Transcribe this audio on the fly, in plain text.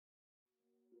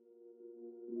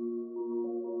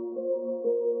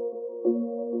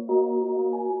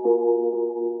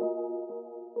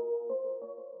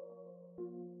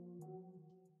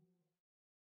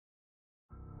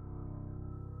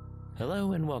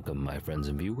Hello and welcome, my friends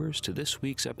and viewers, to this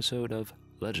week's episode of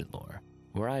Legendlore,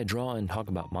 where I draw and talk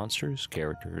about monsters,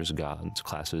 characters, gods,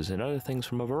 classes, and other things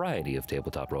from a variety of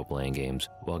tabletop role-playing games,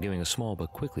 while giving a small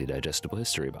but quickly digestible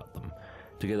history about them.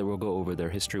 Together we'll go over their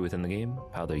history within the game,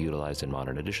 how they're utilized in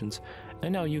modern editions,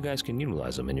 and how you guys can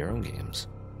utilize them in your own games.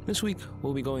 This week,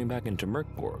 we'll be going back into Mörk,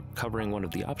 covering one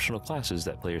of the optional classes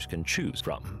that players can choose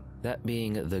from, that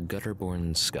being the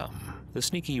Gutterborn Scum, the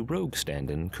sneaky rogue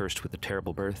stand-in cursed with a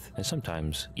terrible birth and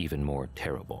sometimes even more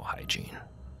terrible hygiene.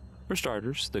 For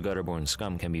starters, the Gutterborn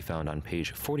Scum can be found on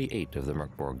page 48 of the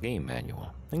Mörk game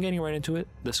manual. And getting right into it,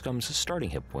 the Scum's starting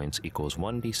hit points equals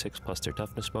 1d6 plus their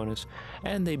toughness bonus,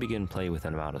 and they begin play with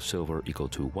an amount of silver equal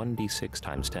to 1d6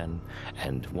 times 10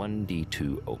 and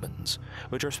 1d2 omens,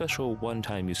 which are special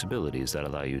one-time use abilities that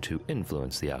allow you to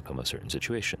influence the outcome of certain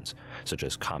situations, such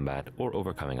as combat or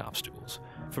overcoming obstacles.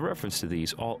 For reference to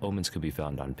these, all omens can be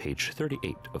found on page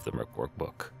 38 of the Mörk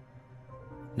book.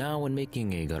 Now, when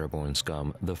making a Gutterborn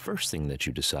Scum, the first thing that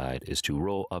you decide is to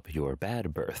roll up your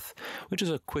bad birth, which is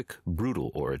a quick,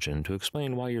 brutal origin to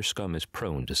explain why your scum is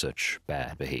prone to such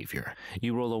bad behavior.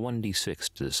 You roll a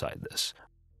 1d6 to decide this.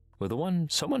 With a 1,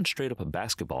 someone straight up a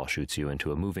basketball shoots you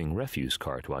into a moving refuse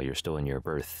cart while you're still in your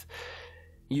birth.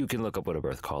 You can look up what a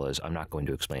birth call is, I'm not going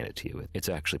to explain it to you, it's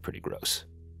actually pretty gross.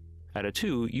 At a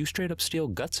 2, you straight up steal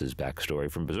Guts'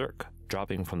 backstory from Berserk,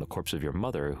 dropping from the corpse of your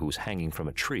mother who's hanging from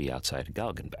a tree outside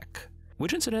Galgenbeck,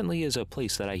 which incidentally is a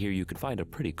place that I hear you can find a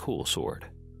pretty cool sword.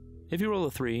 If you roll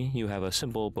a 3, you have a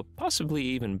simple but possibly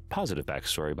even positive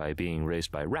backstory by being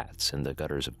raised by rats in the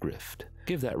gutters of Grift.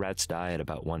 Give that rats die at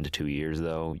about 1 to 2 years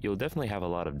though, you'll definitely have a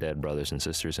lot of dead brothers and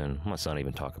sisters, and let's not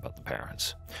even talk about the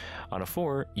parents. On a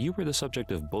 4, you were the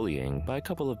subject of bullying by a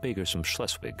couple of beggars from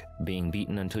Schleswig, being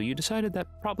beaten until you decided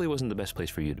that probably wasn't the best place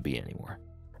for you to be anymore.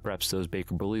 Perhaps those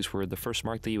baker bullies were the first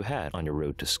mark that you had on your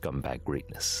road to scumbag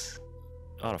greatness.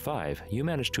 On a 5, you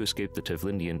managed to escape the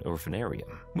Tevlindian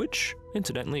Orphanarium, which,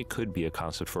 incidentally, could be a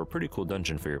concept for a pretty cool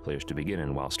dungeon for your players to begin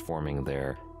in whilst forming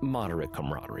their moderate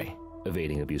camaraderie,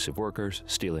 evading abusive workers,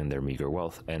 stealing their meager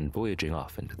wealth, and voyaging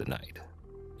off into the night.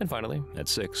 And finally, at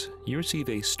 6, you receive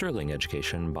a sterling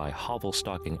education by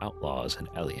hovel-stalking outlaws and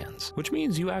aliens, which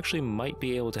means you actually might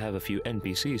be able to have a few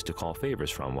NPCs to call favors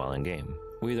from while in-game.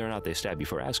 Whether or not they stab you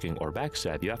for asking or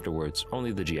backstab you afterwards,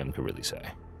 only the GM can really say.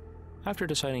 After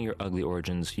deciding your ugly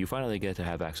origins, you finally get to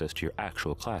have access to your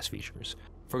actual class features.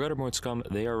 For Gutterborn Scum,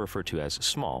 they are referred to as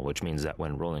small, which means that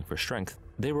when rolling for strength,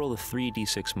 they roll a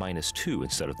 3d6 minus 2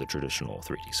 instead of the traditional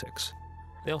 3d6.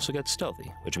 They also get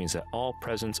stealthy, which means that all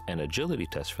presence and agility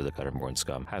tests for the Gutterborn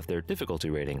Scum have their difficulty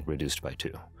rating reduced by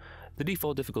 2. The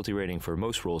default difficulty rating for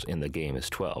most rolls in the game is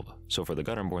 12, so for the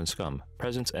Gutterborn Scum,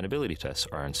 presence and ability tests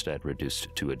are instead reduced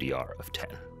to a DR of 10.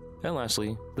 And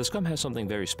lastly, the Scum has something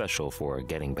very special for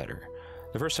getting better.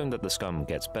 The first time that the Scum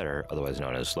gets better, otherwise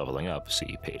known as leveling up,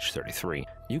 see page 33,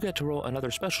 you get to roll another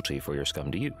specialty for your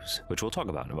Scum to use, which we'll talk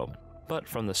about in a moment. But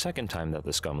from the second time that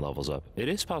the Scum levels up, it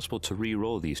is possible to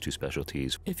re-roll these 2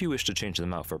 specialties if you wish to change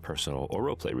them out for personal or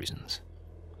roleplay reasons.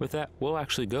 With that, we'll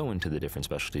actually go into the different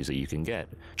specialties that you can get,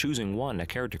 choosing one at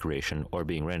character creation or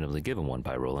being randomly given one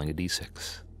by rolling a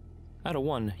d6. At a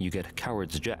 1, you get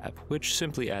Coward's Jab, which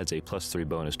simply adds a +3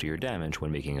 bonus to your damage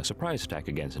when making a surprise attack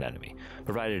against an enemy,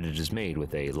 provided it is made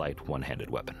with a light one-handed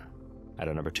weapon. At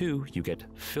a number 2, you get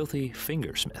Filthy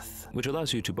Fingersmith, which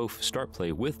allows you to both start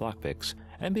play with lockpicks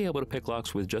and be able to pick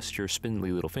locks with just your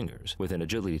spindly little fingers, with an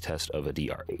agility test of a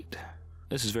DR8.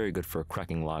 This is very good for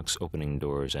cracking locks, opening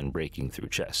doors, and breaking through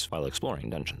chests while exploring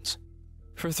dungeons.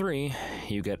 For 3,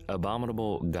 you get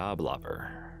Abominable Goblopper,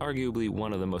 arguably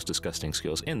one of the most disgusting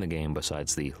skills in the game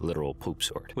besides the literal poop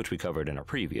sort, which we covered in our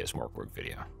previous Mörk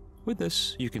video. With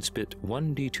this, you can spit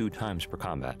 1d2 times per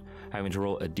combat, having to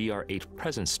roll a DR8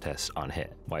 presence test on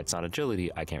hit. Why it's not agility,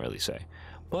 I can't really say.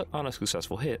 But on a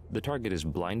successful hit, the target is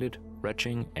blinded,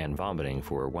 retching, and vomiting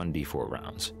for 1d4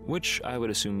 rounds, which I would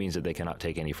assume means that they cannot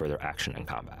take any further action in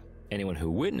combat. Anyone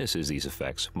who witnesses these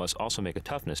effects must also make a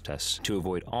toughness test to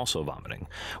avoid also vomiting,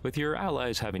 with your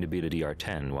allies having to beat a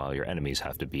DR10 while your enemies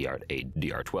have to beat a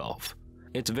DR12.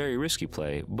 It's a very risky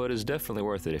play, but is definitely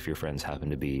worth it if your friends happen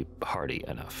to be hardy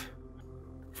enough.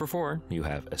 For 4, you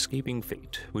have Escaping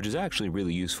Fate, which is actually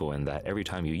really useful in that every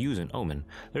time you use an omen,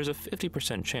 there's a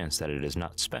 50% chance that it is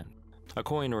not spent. A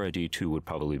coin or a D2 would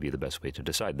probably be the best way to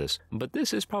decide this, but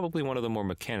this is probably one of the more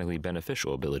mechanically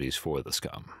beneficial abilities for the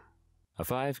Scum. A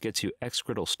 5 gets you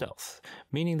Excretal Stealth,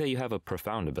 meaning that you have a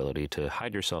profound ability to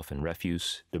hide yourself in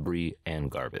refuse, debris,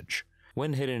 and garbage.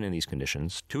 When hidden in these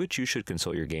conditions, to which you should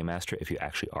consult your Game Master if you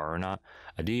actually are or not,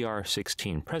 a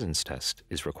DR16 presence test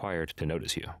is required to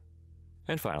notice you.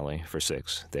 And finally, for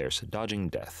 6, there's Dodging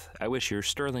Death. I wish your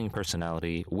sterling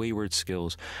personality, wayward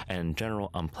skills, and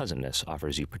general unpleasantness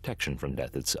offers you protection from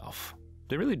death itself.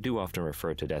 They really do often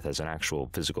refer to death as an actual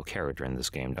physical character in this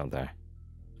game, don't they?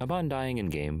 Upon dying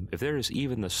in-game, if there is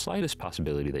even the slightest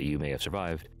possibility that you may have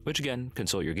survived, which again,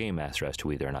 consult your game master as to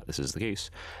whether or not this is the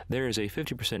case, there is a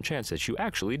 50% chance that you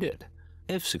actually did.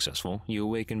 If successful, you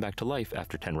awaken back to life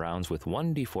after 10 rounds with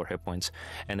 1d4 hit points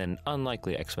and an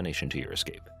unlikely explanation to your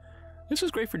escape. This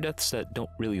is great for deaths that don't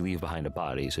really leave behind a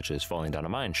body, such as falling down a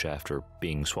mine shaft or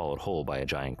being swallowed whole by a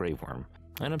giant graveworm,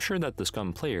 and I'm sure that the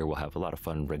Scum player will have a lot of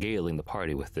fun regaling the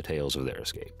party with the tales of their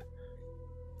escape.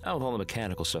 Now with all the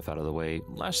mechanical stuff out of the way,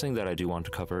 last thing that I do want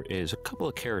to cover is a couple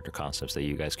of character concepts that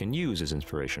you guys can use as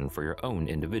inspiration for your own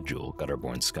individual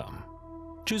Gutterborn Scum.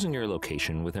 Choosing your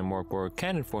location within Borg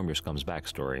can inform your Scum's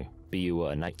backstory, be you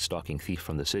a night stalking thief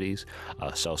from the cities,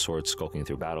 a sellsword skulking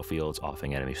through battlefields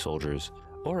offing enemy soldiers,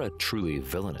 or a truly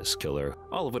villainous killer,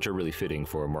 all of which are really fitting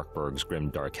for Borg's grim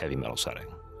dark heavy metal setting.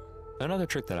 Another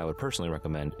trick that I would personally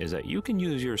recommend is that you can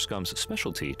use your Scum's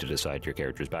specialty to decide your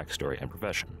character's backstory and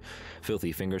profession.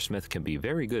 Filthy Fingersmith can be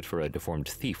very good for a deformed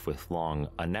thief with long,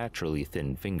 unnaturally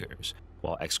thin fingers,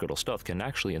 while Excretal Stealth can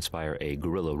actually inspire a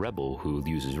guerrilla rebel who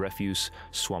uses refuse,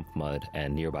 swamp mud,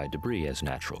 and nearby debris as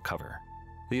natural cover.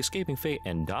 The Escaping Fate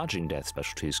and Dodging Death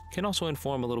specialties can also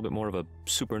inform a little bit more of a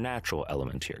supernatural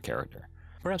element to your character.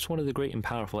 Perhaps one of the great and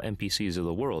powerful NPCs of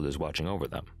the world is watching over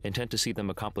them, intent to see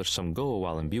them accomplish some goal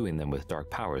while imbuing them with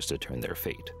dark powers to turn their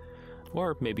fate.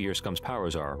 Or maybe your Scum's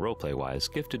powers are, roleplay-wise,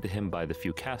 gifted to him by the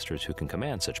few casters who can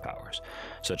command such powers,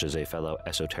 such as a fellow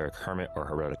esoteric hermit or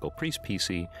heretical priest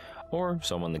PC, or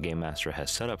someone the Game Master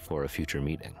has set up for a future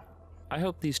meeting. I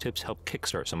hope these tips help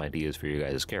kickstart some ideas for you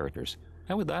guys' characters.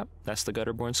 And with that, that's the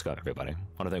Gutterborn Scum, everybody. I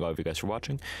want to thank all of you guys for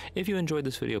watching. If you enjoyed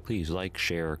this video, please like,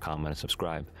 share, comment, and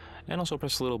subscribe. And also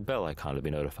press the little bell icon to be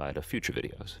notified of future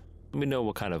videos. Let me know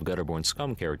what kind of Gutterborn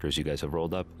Scum characters you guys have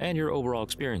rolled up, and your overall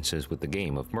experiences with the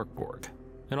game of Borg.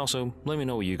 And also, let me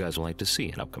know what you guys would like to see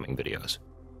in upcoming videos.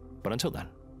 But until then,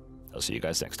 I'll see you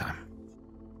guys next time.